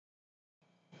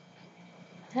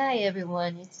Hi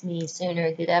everyone, it's me,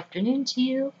 Sooner. Good afternoon to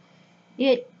you.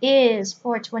 It is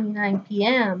 4:29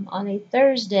 p.m. on a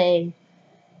Thursday,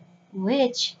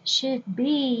 which should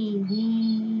be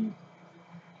the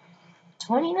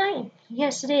 29th.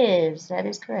 Yes, it is. That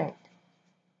is correct.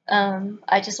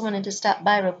 I just wanted to stop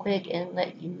by real quick and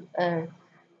let you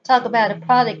talk about a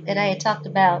product that I had talked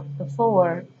about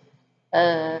before.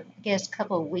 I guess a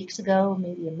couple of weeks ago,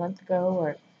 maybe a month ago,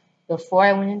 or before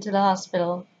I went into the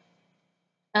hospital.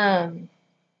 Um,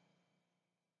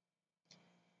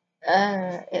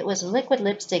 it was a liquid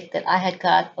lipstick that I had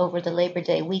got over the Labor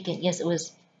Day weekend. Yes, it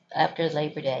was after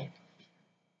Labor Day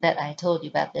that I told you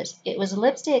about this. It was a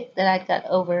lipstick that I got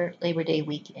over Labor Day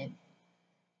weekend.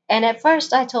 And at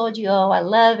first I told you, oh, I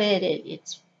love it.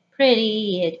 It's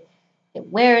pretty. It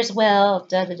wears well.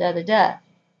 Da da da da da.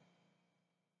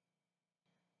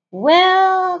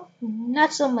 Well,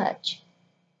 not so much.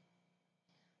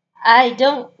 I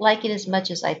don't like it as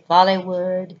much as I thought I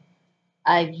would.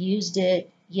 I've used it.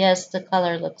 Yes, the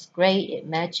color looks great. It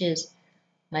matches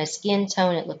my skin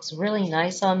tone. It looks really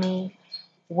nice on me.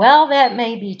 Well, that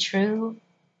may be true,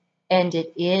 and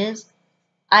it is.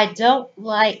 I don't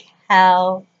like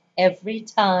how every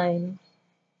time,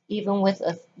 even with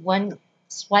one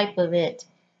swipe of it,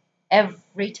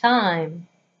 every time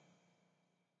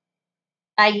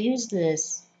I use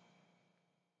this,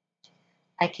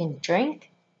 I can drink,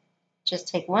 just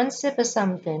take one sip of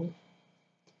something,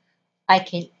 I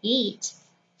can eat,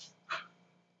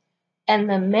 and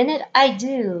the minute I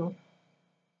do,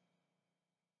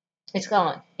 it's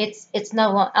gone. It's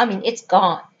no longer, it's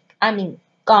gone.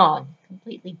 Gone,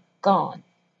 completely gone.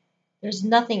 There's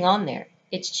nothing on there.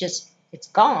 It's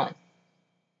gone.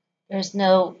 There's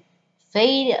no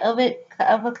fade of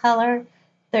a color.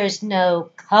 There's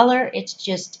no color.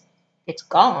 It's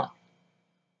gone.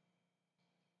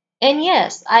 And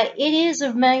yes, it is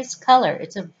a nice color.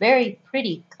 It's a very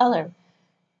pretty color.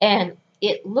 And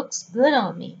it looks good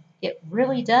on me. It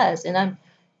really does. And I'm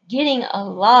getting a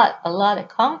lot of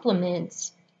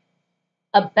compliments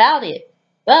about it.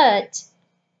 But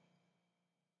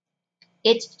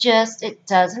it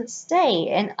doesn't stay.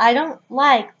 And I don't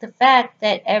like the fact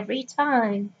that every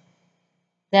time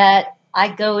that I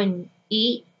go and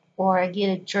eat or I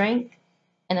get a drink,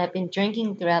 and I've been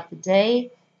drinking throughout the day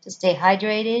to stay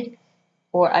hydrated,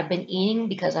 or I've been eating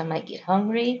because I might get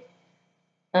hungry,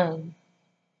 um,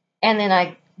 and then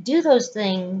I do those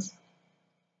things,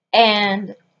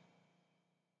 and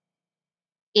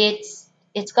it's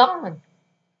gone.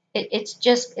 It's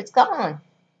gone.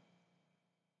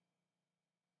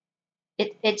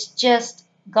 It's just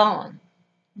gone.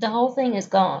 The whole thing is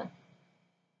gone,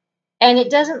 and it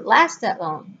doesn't last that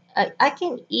long. I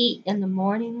can eat in the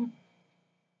morning,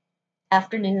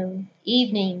 afternoon,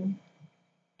 evening,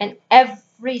 and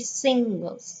every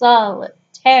single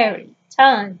solitary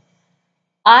time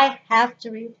I have to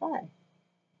reapply.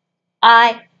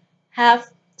 I have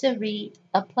to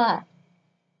reapply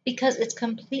because it's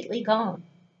completely gone.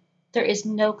 There is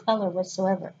no color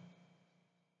whatsoever.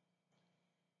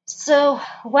 So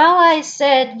while I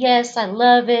said yes, I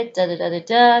love it, da da da da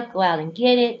da, go out and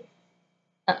get it.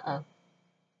 Uh-uh.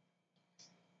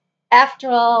 After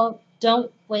all,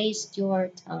 don't waste your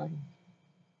time.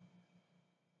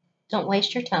 Don't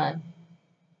waste your time.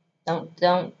 Don't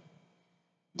don't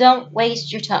don't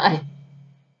waste your time.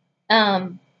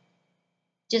 Um,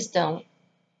 just don't.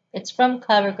 It's from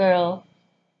CoverGirl.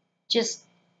 Just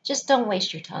just don't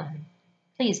waste your time.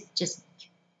 Please just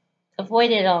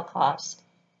avoid it at all costs.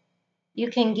 You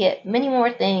can get many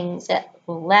more things that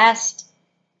will last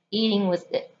eating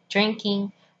with it,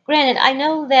 drinking. Granted, I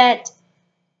know that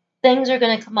things are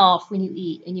going to come off when you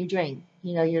eat and you drink.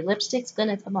 You know, your lipstick's going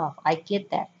to come off. I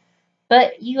get that.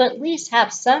 But you at least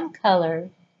have some color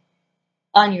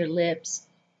on your lips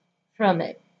from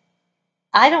it.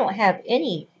 I don't have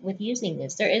any with using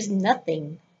this. There is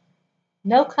nothing,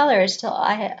 no colors till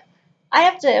I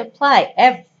have to apply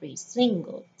every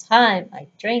single time I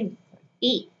drink or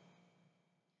eat.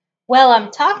 While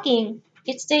I'm talking,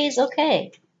 it stays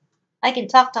okay. I can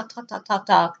talk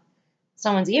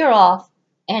someone's ear off,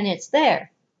 and it's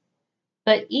there.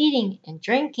 But eating and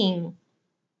drinking,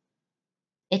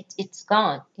 it's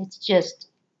gone. It's just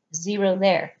zero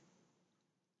there.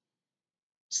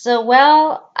 So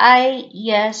while I,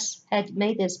 yes, had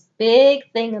made this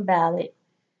big thing about it,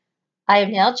 I have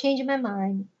now changed my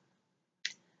mind.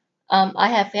 I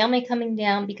have family coming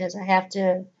down because I have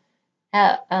to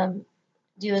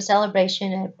do a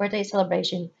celebration, a birthday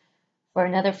celebration for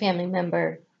another family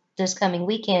member this coming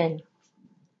weekend.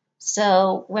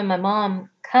 So when my mom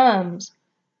comes,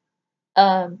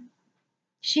 um,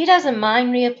 she doesn't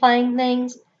mind reapplying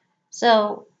things.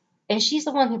 So And she's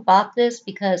the one who bought this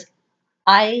because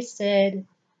I said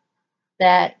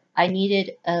that I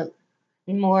needed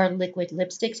more liquid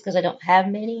lipsticks because I don't have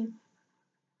many.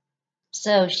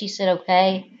 So she said,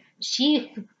 okay.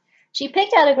 She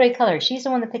picked out a great color. She's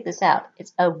the one that picked this out.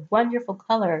 It's a wonderful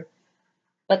color,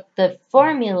 but the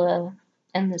formula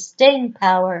and the staying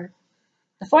power,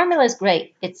 the formula is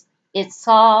great. It's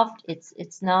soft.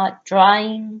 It's not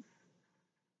drying.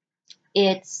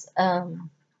 It's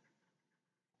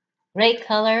great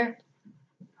color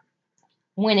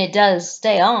when it does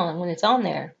stay on, when it's on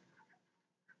there.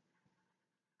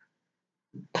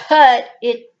 But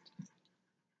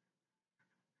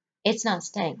it's not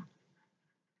staying.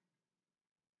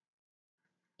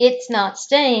 It's not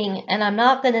staying, and I'm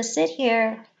not going to sit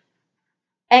here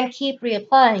and keep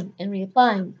reapplying and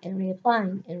reapplying and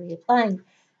reapplying and reapplying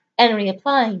and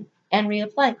reapplying and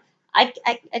reapplying. I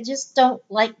just don't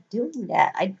like doing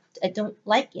that. I don't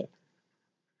like it.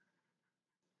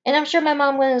 And I'm sure my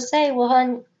mom was going to say, well,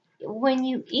 hon, when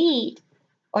you eat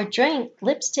or drink,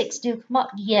 lipsticks do come up.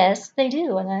 Yes, they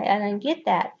do, and I get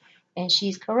that. And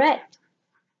she's correct.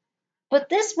 But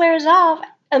this wears off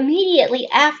immediately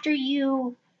after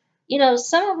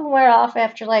some of them wear off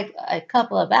after like a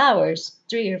couple of hours,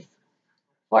 3 or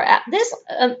 4 hours. This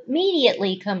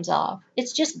immediately comes off.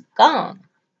 It's just gone.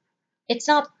 It's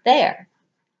not there.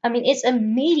 I mean, it's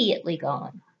immediately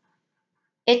gone.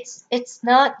 It's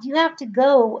not. You have to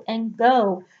go and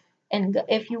go, and go,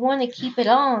 if you want to keep it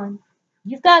on,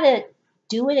 you've got to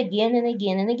do it again and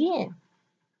again and again.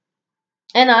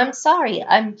 And I'm sorry,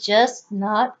 I'm just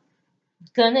not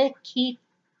gonna keep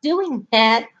doing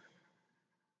that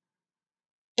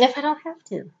if I don't have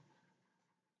to.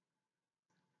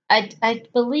 I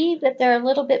believe that there are a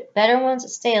little bit better ones that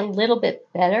stay a little bit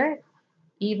better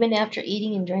even after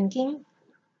eating and drinking.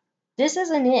 This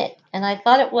isn't it, and I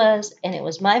thought it was, and it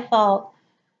was my fault.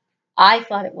 I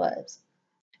thought it was.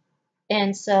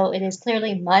 And so it is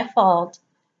clearly my fault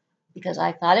because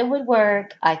I thought it would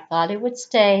work. I thought it would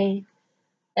stay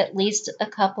at least a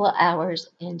couple of hours,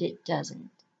 and it doesn't.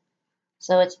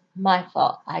 So it's my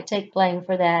fault. I take blame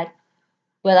for that,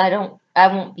 but I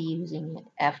won't be using it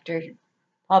after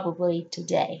probably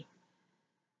today.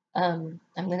 I'm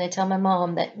going to tell my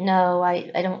mom that no, I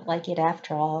don't like it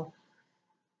after all.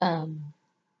 Um,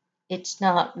 it's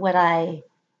not what mm-mm,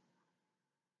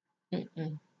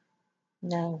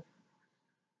 no,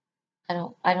 I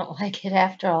don't like it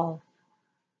after all.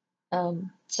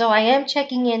 So I am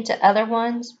checking into other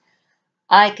ones.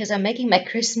 Because I'm making my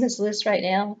Christmas list right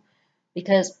now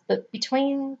but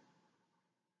between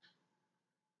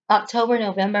October,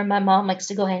 November, my mom likes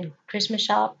to go ahead and Christmas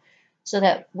shop so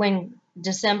that when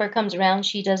December comes around,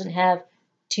 she doesn't have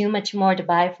too much more to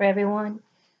buy for everyone.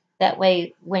 That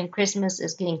way, when Christmas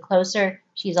is getting closer,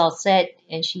 she's all set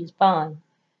and she's fine.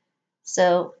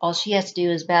 So all she has to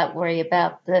do is worry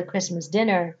about the Christmas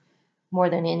dinner more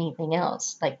than anything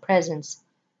else, like presents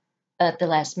at the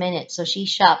last minute. So she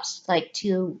shops like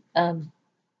 2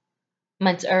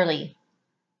 months early.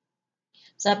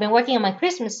 So I've been working on my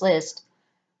Christmas list.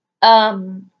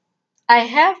 Um, I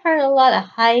have heard a lot of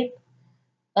hype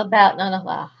about, not a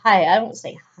lot of hype, I don't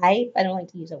say hype, I don't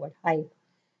like to use the word hype,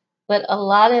 but a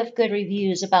lot of good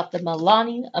reviews about the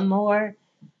Milani Amore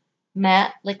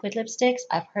matte liquid lipsticks.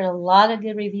 I've heard a lot of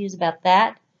good reviews about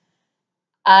that.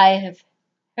 I have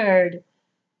heard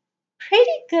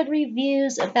pretty good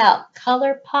reviews about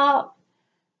Colour Pop.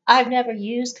 I've never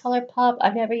used Colour Pop.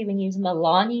 I've never even used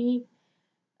Milani.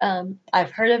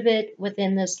 I've heard of it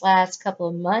within this last couple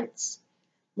of months,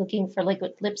 looking for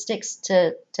liquid lipsticks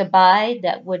to buy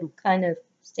that would kind of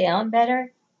stay on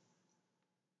better.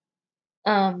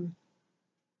 Um,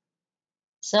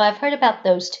 so I've heard about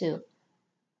those two.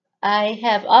 I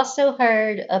have also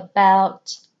heard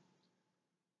about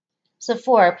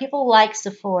Sephora. People like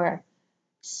Sephora.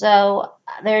 So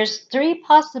there's 3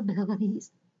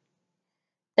 possibilities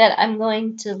that I'm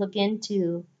going to look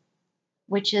into,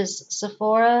 which is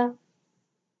Sephora,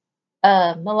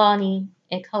 Milani,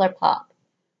 and Colour Pop.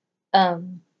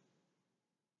 Um,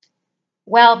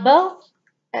 while both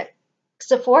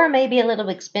Sephora may be a little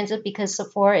expensive because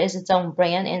Sephora is its own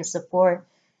brand, and Sephora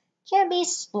can be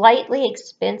slightly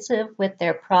expensive with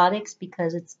their products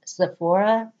because it's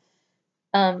Sephora.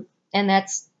 And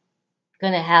that's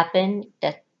going to happen.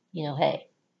 That hey,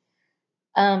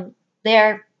 um,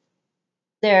 their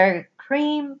their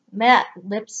cream matte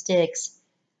lipsticks,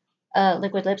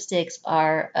 liquid lipsticks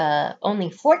are only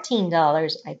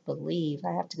 $14, I believe.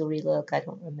 I have to go relook. I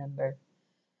don't remember,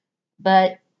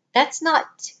 but that's not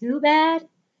too bad.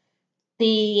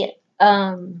 The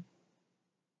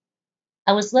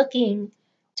I was looking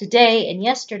today and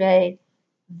yesterday.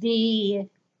 The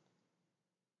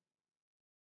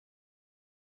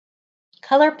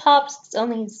Color Pops, it's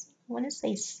only, I want to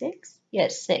say six?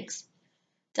 Yes,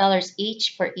 $6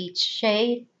 each for each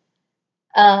shade.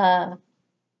 Uh,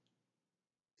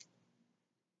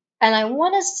 and I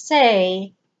want to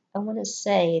say,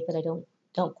 but I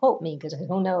don't quote me because I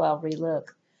don't know. I'll relook.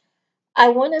 I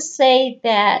want to say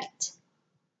that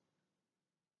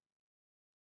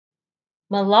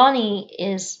Milani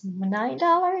is $9,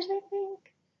 I think.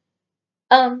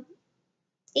 Um,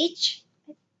 each.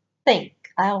 I think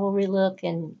I will relook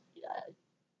and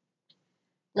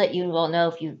let you all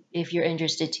know if you're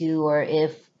interested too, or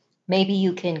if maybe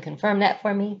you can confirm that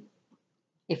for me.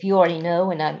 If you already know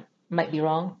and I might be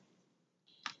wrong.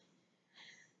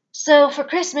 So for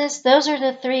Christmas, those are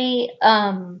the three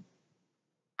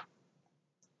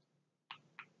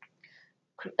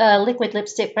liquid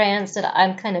lipstick brands that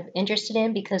I'm kind of interested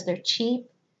in because they're cheap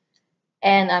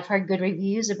and I've heard good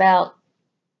reviews about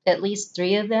at least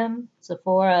three of them.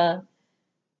 Sephora,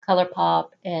 Colour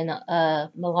Pop, and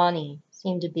Milani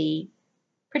seem to be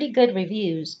pretty good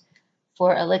reviews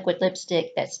for a liquid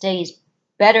lipstick that stays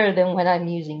better than what I'm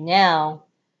using now.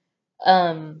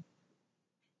 Um,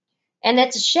 and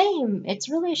it's a shame. It's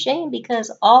really a shame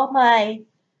because all my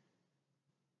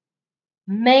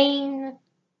main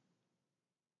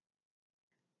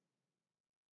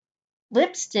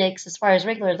lipsticks, as far as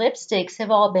regular lipsticks,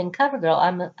 have all been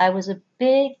CoverGirl. I was a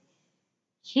big,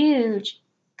 huge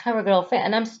CoverGirl fan,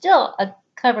 and I'm still a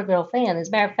CoverGirl fan. As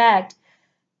a matter of fact,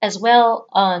 as well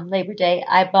on Labor Day,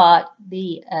 I bought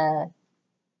the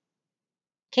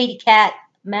Katy Kat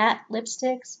matte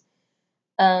lipsticks.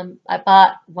 I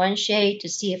bought one shade to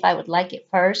see if I would like it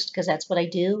first, because that's what I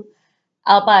do.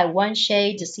 I'll buy one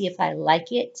shade to see if I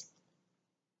like it.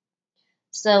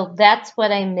 So that's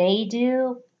what I may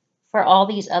do for all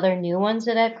these other new ones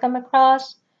that I've come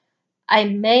across. I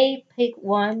may pick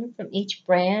one from each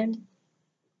brand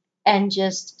and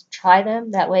just try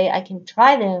them. That way I can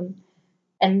try them.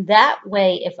 And that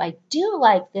way, if I do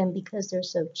like them because they're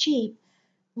so cheap,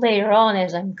 later on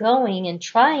as I'm going and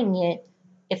trying it,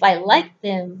 if I like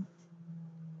them,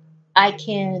 I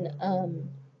can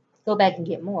go back and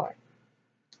get more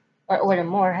or order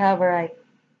more. However I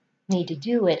need to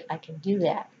do it, I can do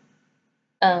that.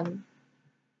 Um,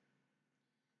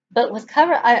 but with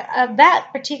that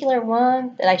particular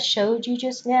one that I showed you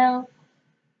just now,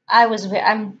 I was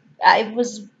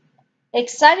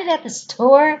excited at the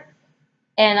store,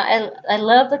 and I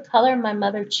love the color my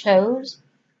mother chose.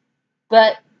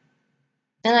 But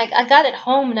then I got it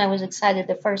home and I was excited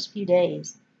the first few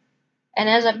days, and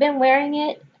as I've been wearing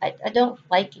it, I don't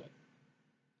like it,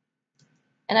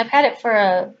 and I've had it for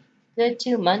a good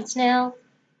 2 months now,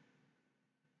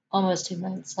 almost 2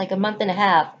 months, like a month and a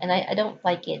half, and I don't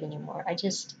like it anymore. I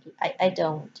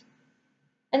don't.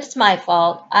 And it's my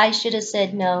fault. I should have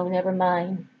said no, never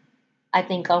mind. I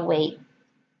think I'll wait.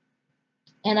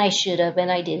 And I should have,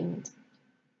 and I didn't.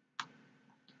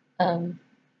 Um,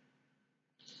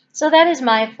 so that is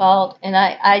my fault, and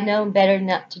I know better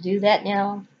not to do that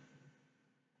now.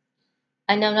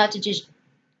 I know not to just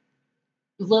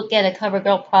look at a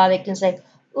CoverGirl product and say,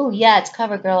 "Oh yeah, it's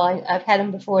CoverGirl. I've had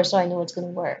them before, so I know it's going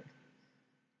to work."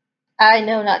 I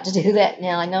know not to do that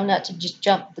now. I know not to just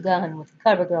jump the gun with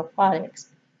CoverGirl products.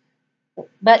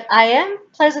 But I am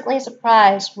pleasantly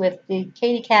surprised with the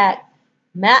Katy Kat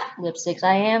matte lipsticks.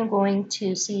 I am going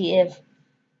to see if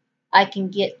I can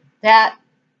get that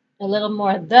a little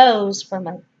more of those for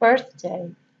my birthday,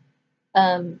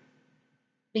 um,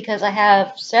 because I have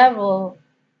not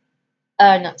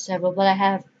several, but I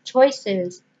have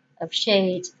choices of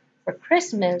shades for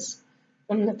Christmas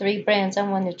from the three brands I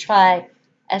want to try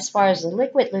as far as the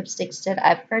liquid lipsticks that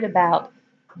I've heard about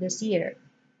this year.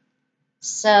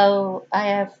 So I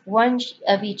have one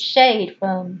of each shade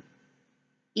from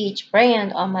each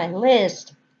brand on my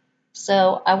list.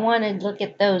 So I want to look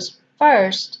at those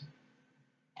first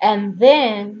and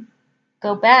then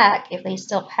go back if they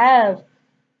still have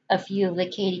a few of the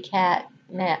Katy Kat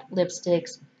matte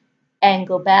lipsticks and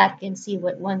go back and see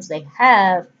what ones they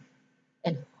have,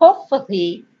 and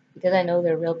hopefully, because I know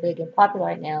they're real big and popular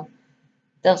right now,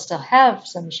 they'll still have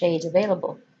some shades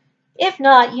available. If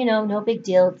not, no big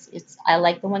deal. It's I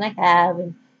like the one I have,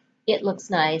 and it looks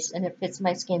nice, and it fits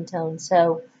my skin tone,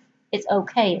 so it's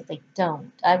okay if they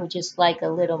don't. I would just like a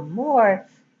little more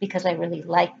because I really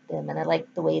liked them, and I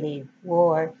liked the way they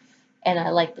wore, and I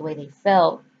liked the way they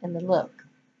felt and the look.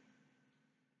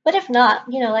 But if not,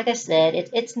 like I said,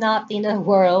 it's not the end of the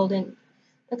world, and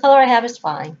the color I have is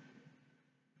fine.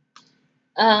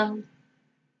 Um,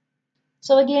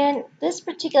 so again, this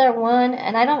particular one,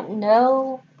 and I don't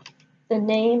know the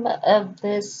name of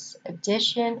this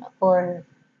edition or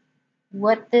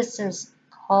what this is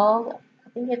called.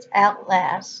 I think it's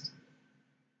Outlast.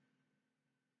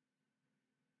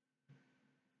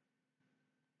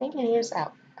 I think it is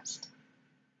Outlast.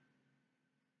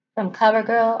 From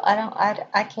CoverGirl,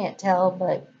 I can't tell,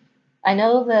 but I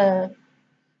know the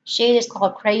shade is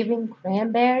called Craving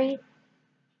Cranberry,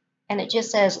 and it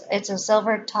just says it's a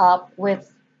silver top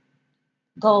with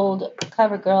gold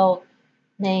CoverGirl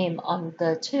name on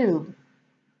the tube.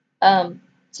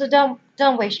 So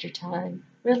don't waste your time.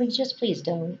 Really, just please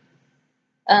don't.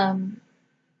 Um,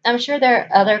 I'm sure there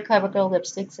are other CoverGirl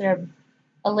lipsticks that are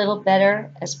a little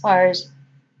better as far as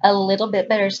a little bit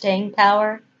better staying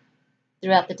power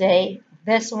throughout the day.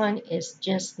 This one is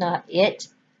just not it.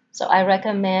 So I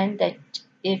recommend that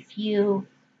if you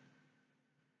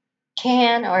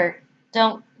can or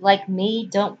don't, like me,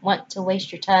 don't want to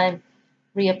waste your time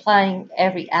reapplying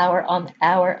every hour on the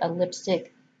hour a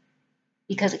lipstick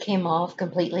because it came off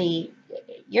completely,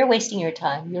 you're wasting your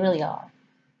time. You really are.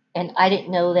 And I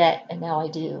didn't know that, and now I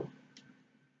do.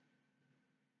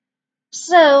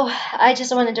 So I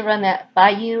just wanted to run that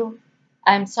by you.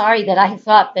 I'm sorry that I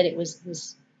thought that it was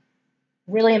this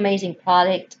really amazing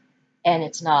product, and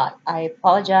it's not. I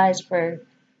apologize for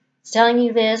telling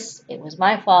you this. It was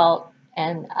my fault,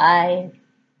 and I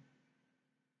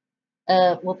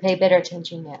will pay better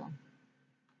attention now.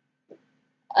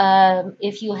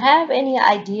 If you have any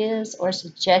ideas or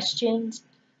suggestions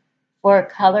for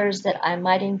colors that I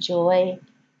might enjoy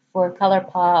for Colour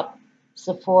Pop,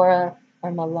 Sephora,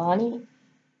 or Milani,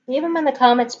 leave them in the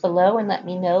comments below and let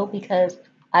me know because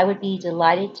I would be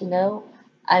delighted to know.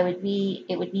 It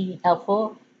would be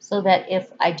helpful so that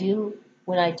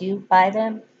when I do buy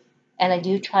them and I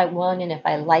do try one and if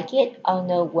I like it, I'll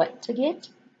know what to get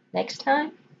next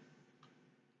time.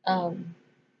 Um,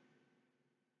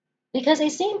 because they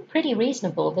seem pretty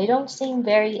reasonable. They don't seem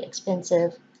very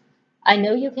expensive. I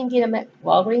know you can get them at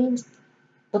Walgreens,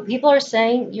 but people are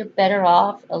saying you're better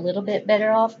off, a little bit better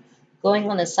off, going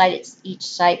on the site, each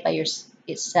site by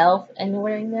itself and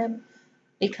ordering them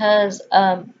because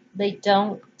they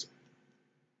don't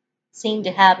seem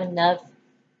to have enough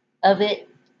of it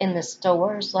in the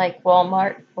stores like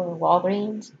Walmart or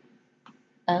Walgreens.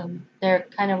 They're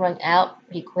kind of run out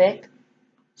pretty quick.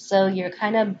 So you're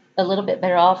kind of a little bit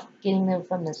better off getting them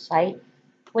from the site,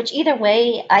 which either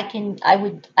way I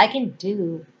can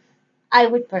do. I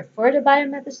would prefer to buy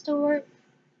them at the store,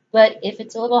 but if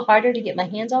it's a little harder to get my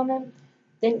hands on them,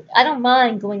 then I don't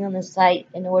mind going on the site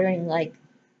and ordering like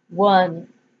one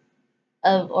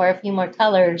of or a few more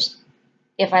colors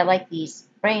if I like these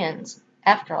brands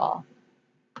after all.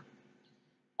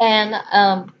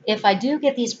 And if I do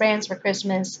get these brands for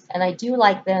Christmas and I do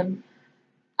like them,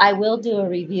 I will do a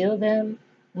review of them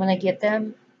when I get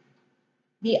them.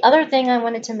 The other thing I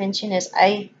wanted to mention is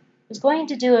I was going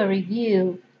to do a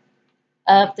review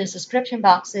of the subscription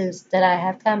boxes that I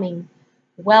have coming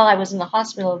while I was in the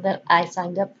hospital that I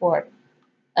signed up for.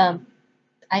 Um,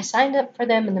 I signed up for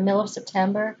them in the middle of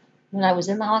September when I was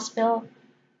in the hospital.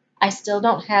 I still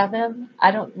don't have them. I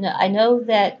don't know. I know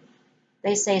that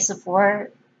they say Sephora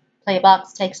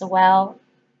Playbox takes a while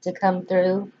to come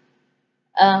through.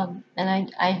 And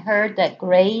I heard that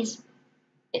Grays,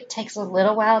 it takes a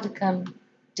little while to come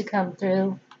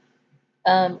through.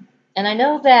 And I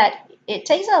know that it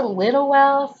takes a little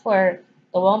while for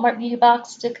the Walmart Beauty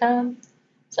Box to come.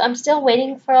 So I'm still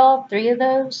waiting for all three of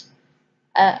those.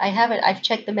 I haven't. I've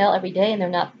checked the mail every day and they're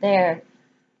not there.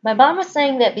 My mom was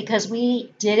saying that because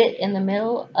we did it in the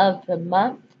middle of the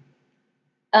month,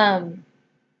 um,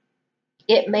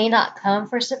 it may not come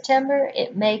for September.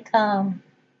 It may come.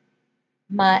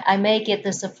 I may get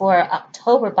the Sephora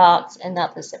October box and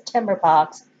not the September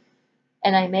box,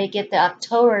 and I may get the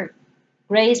October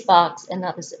Grays box and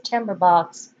not the September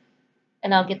box,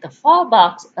 and I'll get the fall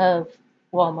box of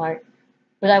Walmart,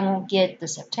 but I won't get the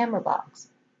September box.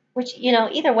 Which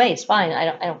either way is fine.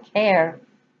 I don't care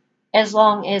as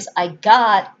long as I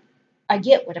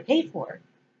get what I paid for.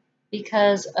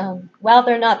 Because while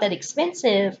they're not that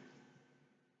expensive,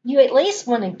 you at least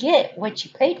want to get what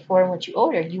you paid for and what you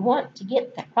ordered. You want to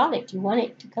get that product. You want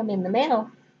it to come in the mail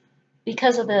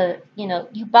because of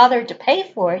you bothered to pay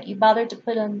for it. You bothered to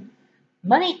put on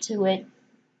money to it.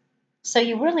 So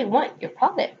you really want your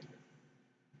product.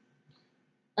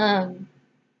 Um,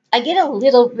 I get a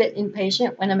little bit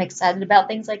impatient when I'm excited about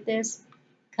things like this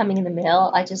coming in the mail.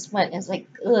 I just went, it's like,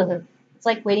 ugh. It's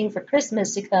like waiting for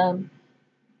Christmas to come.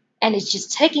 And it's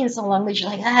just taking so long that you're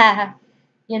like,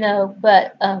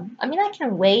 but I mean, I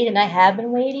can wait and I have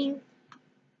been waiting.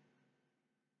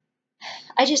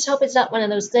 I just hope it's not one of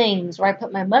those things where I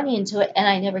put my money into it and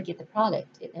I never get the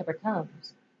product. It never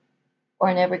comes. Or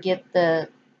I never get the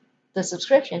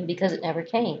subscription because it never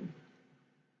came.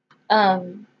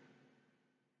 Um,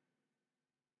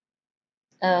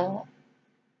 uh,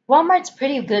 Walmart's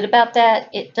pretty good about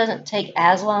that. It doesn't take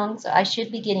as long, so I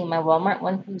should be getting my Walmart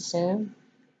one pretty soon.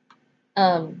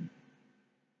 Um,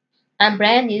 I'm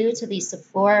brand new to these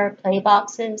Sephora play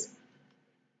boxes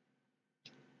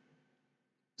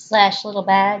slash little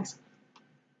bags.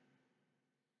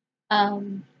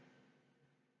 Um,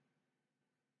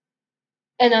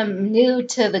 and I'm new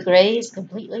to the grays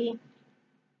completely.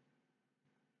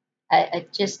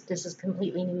 This is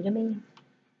completely new to me.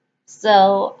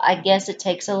 So I guess it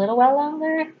takes a little while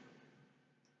longer.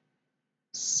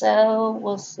 So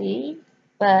we'll see.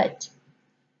 And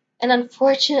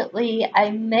unfortunately,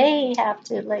 I may have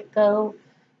to let go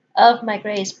of my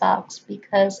grays box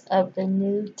because of the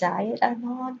new diet I'm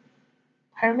on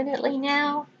permanently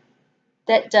now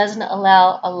that doesn't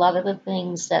allow a lot of the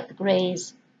things that the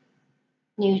grays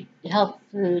new health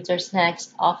foods or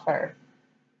snacks offer.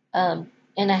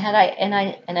 And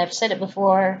I've said it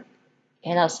before,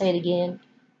 and I'll say it again.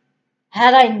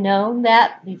 Had I known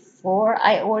that before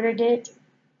I ordered it,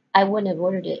 I wouldn't have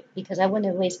ordered it because I wouldn't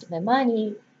have wasted my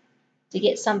money to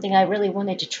get something I really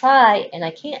wanted to try, and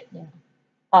I can't now,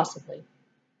 possibly.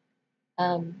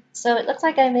 So it looks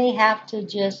like I may have to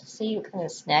just see what kind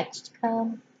of snacks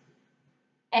come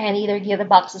and either give the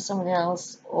box to someone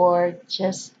else or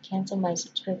just cancel my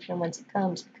subscription once it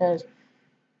comes because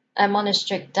I'm on a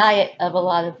strict diet of a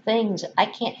lot of things I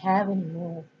can't have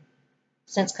anymore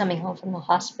since coming home from the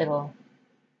hospital.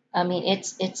 I mean,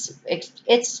 it's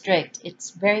strict.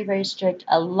 It's very, very strict.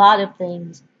 A lot of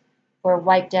things were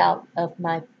wiped out of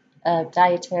my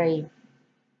dietary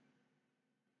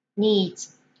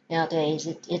needs nowadays.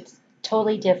 It's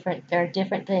totally different. There are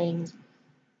different things.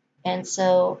 And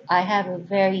so I have a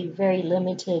very, very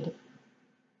limited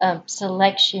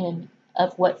selection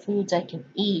of what foods I can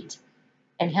eat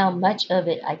and how much of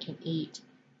it I can eat.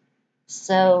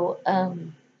 So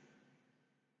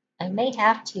I may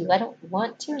have to. I don't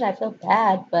want to, and I feel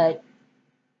bad, but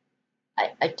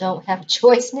I don't have a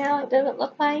choice now, it doesn't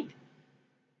look like.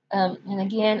 And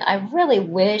again, I really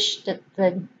wish that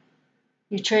the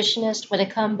nutritionist would have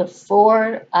come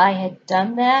before I had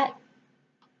done that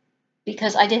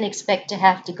because I didn't expect to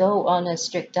have to go on a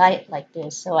strict diet like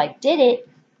this. So I did it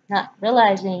not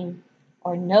realizing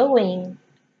or knowing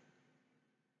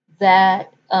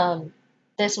that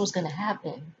this was going to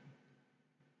happen.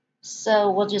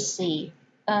 So we'll just see.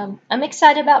 I'm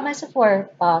excited about my Sephora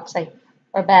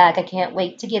or bag. I can't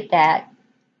wait to get that.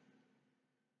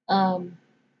 Um,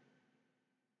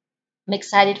 I'm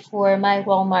excited for my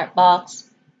Walmart box.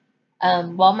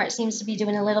 Walmart seems to be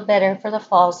doing a little better for the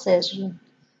fall season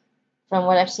from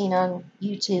what I've seen on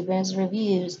YouTube and his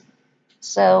reviews.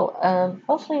 So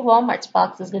hopefully Walmart's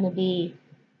box is going to be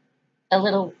a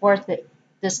little worth it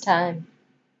this time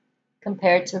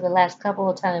compared to the last couple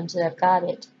of times that I've got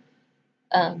it.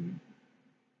 Um,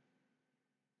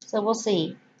 so we'll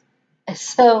see.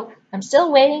 So I'm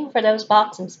still waiting for those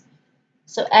boxes.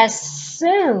 So as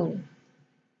soon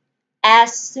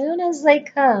as they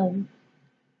come,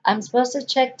 I'm supposed to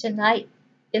check tonight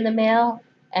in the mail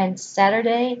and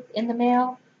Saturday in the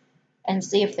mail and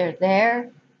see if they're there.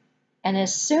 And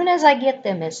as soon as I get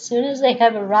them, as soon as they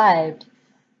have arrived,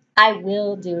 I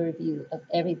will do a review of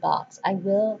every box. I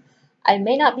will. I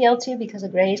may not be able to because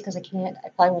of grays, because I can't. I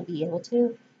probably won't be able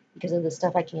to because of the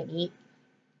stuff I can't eat.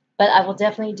 But I will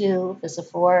definitely do the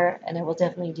Sephora and I will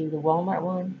definitely do the Walmart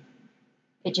one.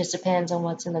 It just depends on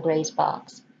what's in the grays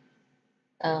box,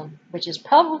 which is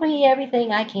probably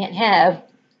everything I can't have,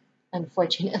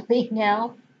 unfortunately,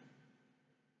 now.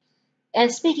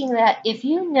 And speaking of that, if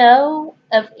you know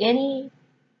of any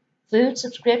food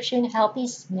subscription healthy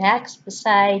snacks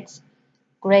besides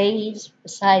Grays,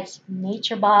 besides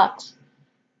Nature Box,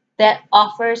 that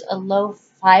offers a low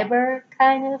fiber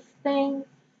kind of thing,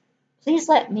 please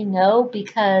let me know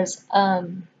because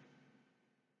I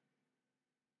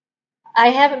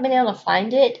haven't been able to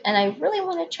find it and I really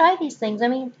want to try these things. I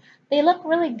mean, they look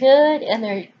really good and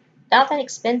they're not that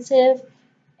expensive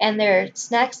and their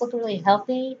snacks look really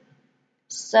healthy.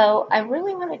 So I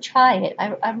really want to try it.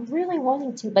 I'm really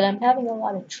wanting to, but I'm having a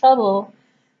lot of trouble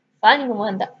finding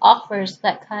one that offers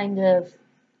that kind of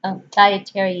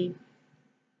dietary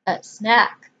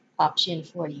snack option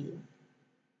for you.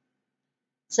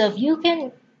 So if you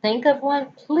can think of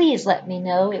one, please let me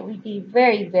know. It would be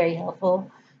very, very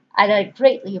helpful. I'd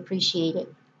greatly appreciate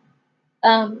it.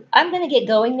 I'm going to get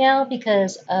going now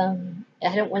because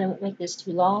I don't want to make this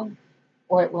too long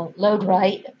or it won't load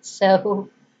right. So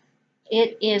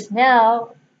it is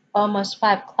now almost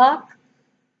 5 o'clock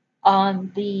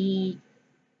on the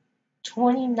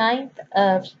 29th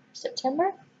of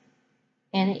September.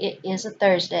 and it is a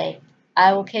Thursday.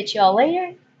 I will catch y'all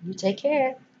later. You take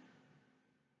care.